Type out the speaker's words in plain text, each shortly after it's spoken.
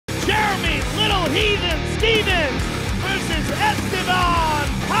Little Heathen Stevens versus Esteban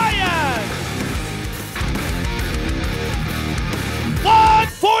Payan.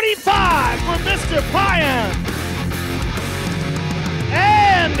 145 for Mr. Payan.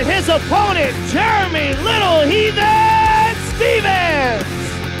 And his opponent, Jeremy Little Heathen Stevens.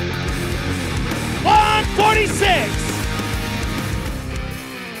 146.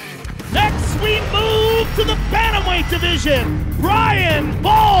 Next, we move to the bantamweight division. Brian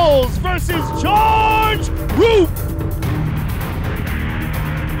Bowles versus George Roop.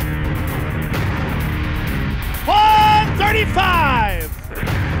 135.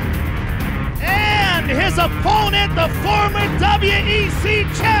 And his opponent, the former WEC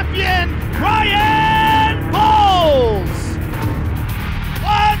champion, Brian Bowles.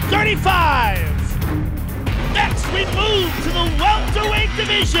 135. Next, we move to the welterweight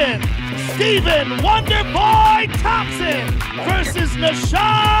division. Stephen Wonderboy Thompson versus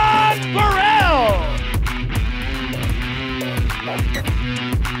Nashad Burrell.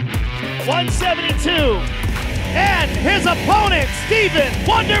 172. And his opponent, Stephen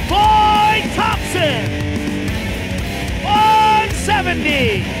Wonderboy Thompson.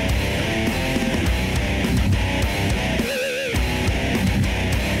 170.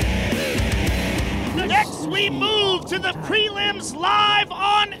 Next, we move to the prelims live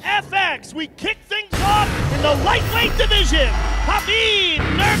on FX. We kick things off in the lightweight division. Khabib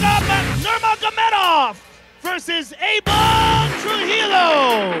Nurmagomedov versus Abel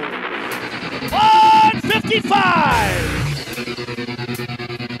Trujillo.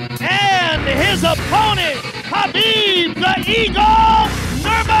 155. And his opponent, Khabib the Eagle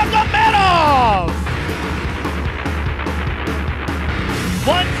Nurmagomedov.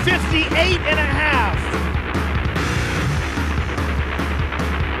 158 and a half.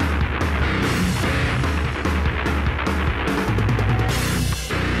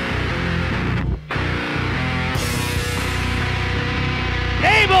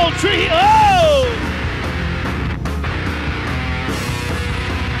 Abel Trujillo.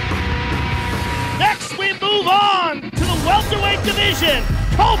 Next, we move on to the welterweight division.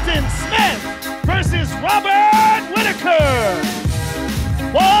 Colton Smith versus Robert Whitaker.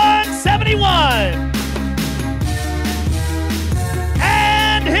 171.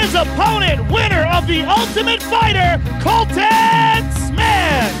 And his opponent, winner of the Ultimate Fighter, Colton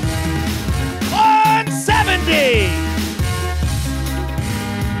Smith. 170.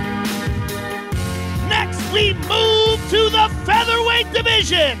 Next, we move to the featherweight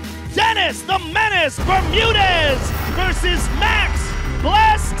division. Dennis the Menace Bermudez versus Max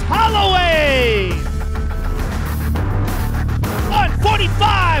Blessed Holloway.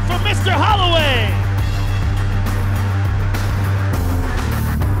 145 for Mr. Holloway.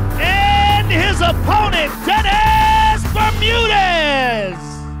 And his opponent, Dennis Bermudez.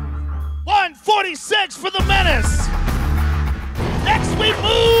 146 for the Menace. Next, we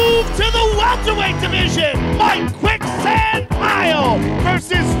move to the welterweight division. Mike Quicksand Pyle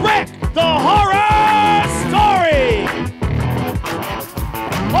versus Rick the Horror Story.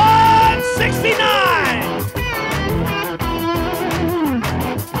 169.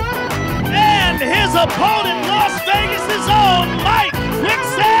 His opponent, Las Vegas' own Mike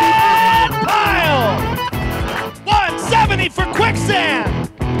Quicksand Pyle. 170 for Quicksand.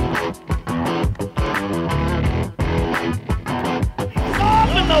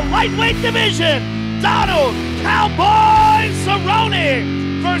 Off in the lightweight division, Donald Cowboy Cerrone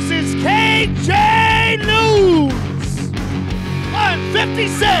versus KJ News.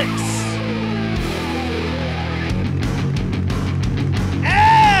 156.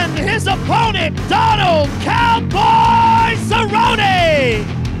 His opponent, Donald Cowboy Cerrone.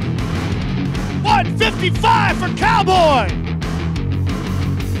 155 for Cowboy.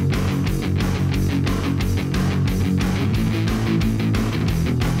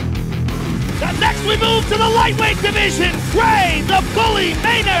 Now next we move to the lightweight division. Gray, the Bully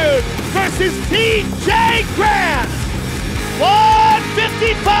Maynard versus TJ Grant.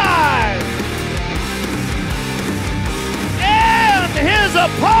 155. His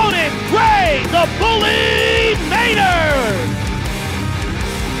opponent, Gray, the Bully Maynard.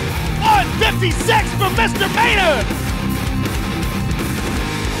 156 for Mr. Maynard.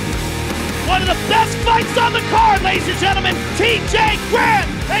 One of the best fights on the card, ladies and gentlemen. TJ Grant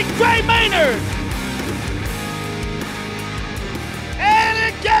and Gray Maynard. And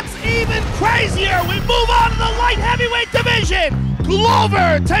it gets even crazier. We move on to the light heavyweight division.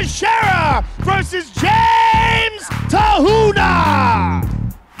 Glover Teixeira versus James Tahuna.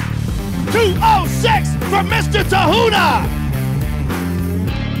 206 for Mr. Tahuna.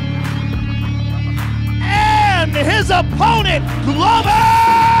 And his opponent,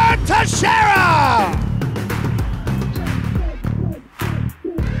 Glover Teixeira.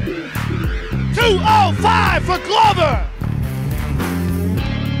 205 for Glover.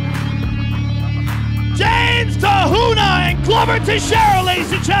 James Tahuna and Glover Teixeira,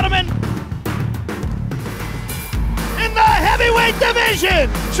 ladies and gentlemen. In the heavyweight division,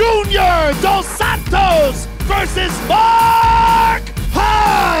 Junior Dos Santos versus Mark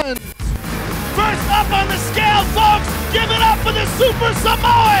Hunt. First up on the scale, folks, give it up for the Super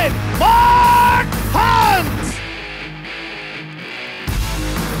Samoan, Mark Hunt.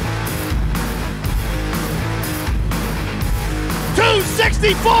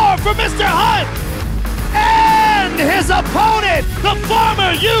 $264 for Mr. Hunt. And his opponent, the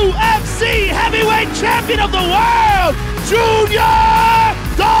former UFC heavyweight champion of the world, Junior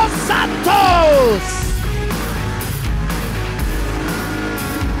Dos Santos.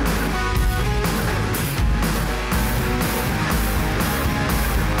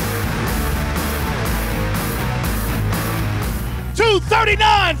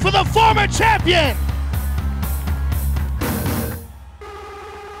 $239 for the former champion.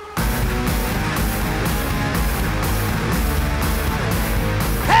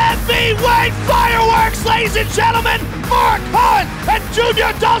 Heavyweight fireworks, ladies and gentlemen, Mark Hunt and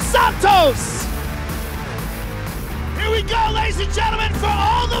Junior Dos Santos. Here we go, ladies and gentlemen, for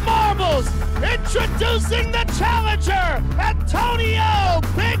all the marbles. Introducing the challenger, Antonio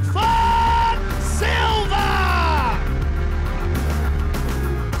Bigfoot Silva.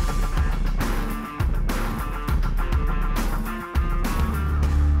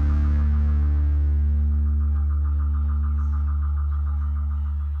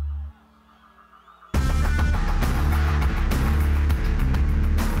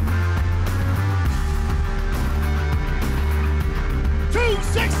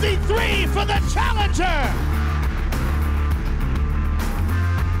 $263 for the challenger.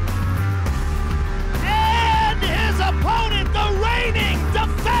 And his opponent, the reigning,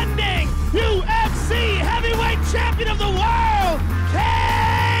 defending UFC heavyweight champion of the world,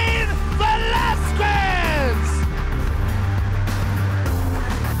 Cain Velasquez.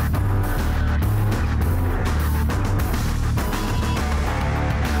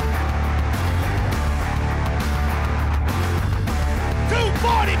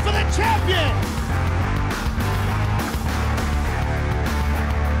 $240 for the champion.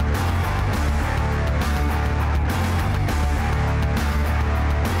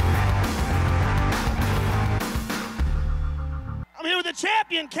 I'm here with the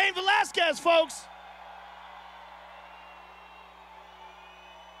champion, Cain Velasquez, folks.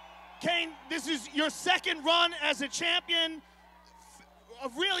 Cain, this is your second run as a champion. A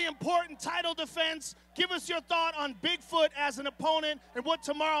really important title defense. Give us your thought on Bigfoot as an opponent and what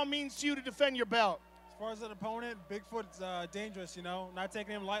tomorrow means to you to defend your belt. As far as an opponent, Bigfoot's dangerous, you know. Not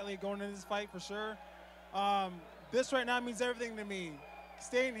taking him lightly going into this fight for sure. This right now means everything to me.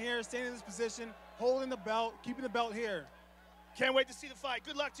 Staying here, staying in this position, holding the belt, keeping the belt here. Can't wait to see the fight.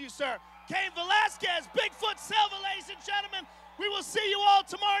 Good luck to you, sir. Cain Velasquez, Bigfoot Silva, ladies and gentlemen. We will see you all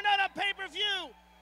tomorrow night on pay-per-view.